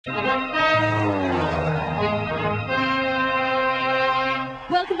Welcome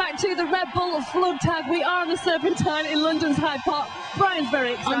back to the Red Bull Flugtag. We are on the Serpentine in London's Hyde Park. Brian's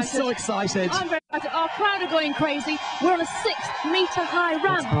very excited. I'm so excited. I'm very excited. Our crowd are going crazy. We're on a 6-metre high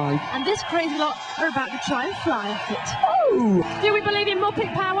ramp. High. And this crazy lot are about to try and fly off it. Oh! Do we believe in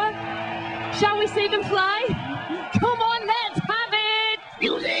Muppet power? Shall we see them fly? Come on, let's have it!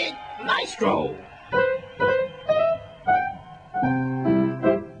 Music Maestro!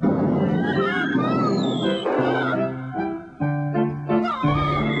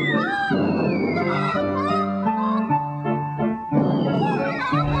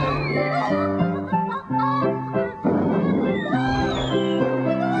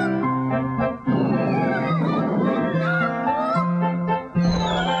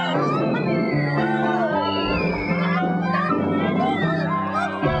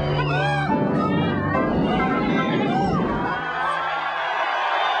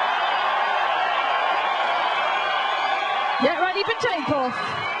 Get ready for takeoff.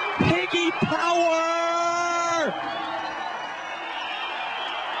 Piggy power!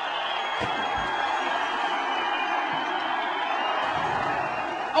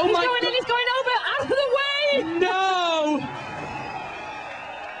 Oh He's my going God. in, he's going over, out of the way! No!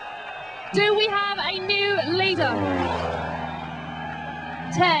 Do we have a new leader?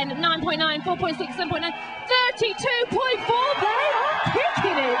 10, 9.9, 4.6, 7.9, 32.4, they are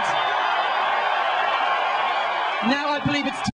kicking it! Now I believe it's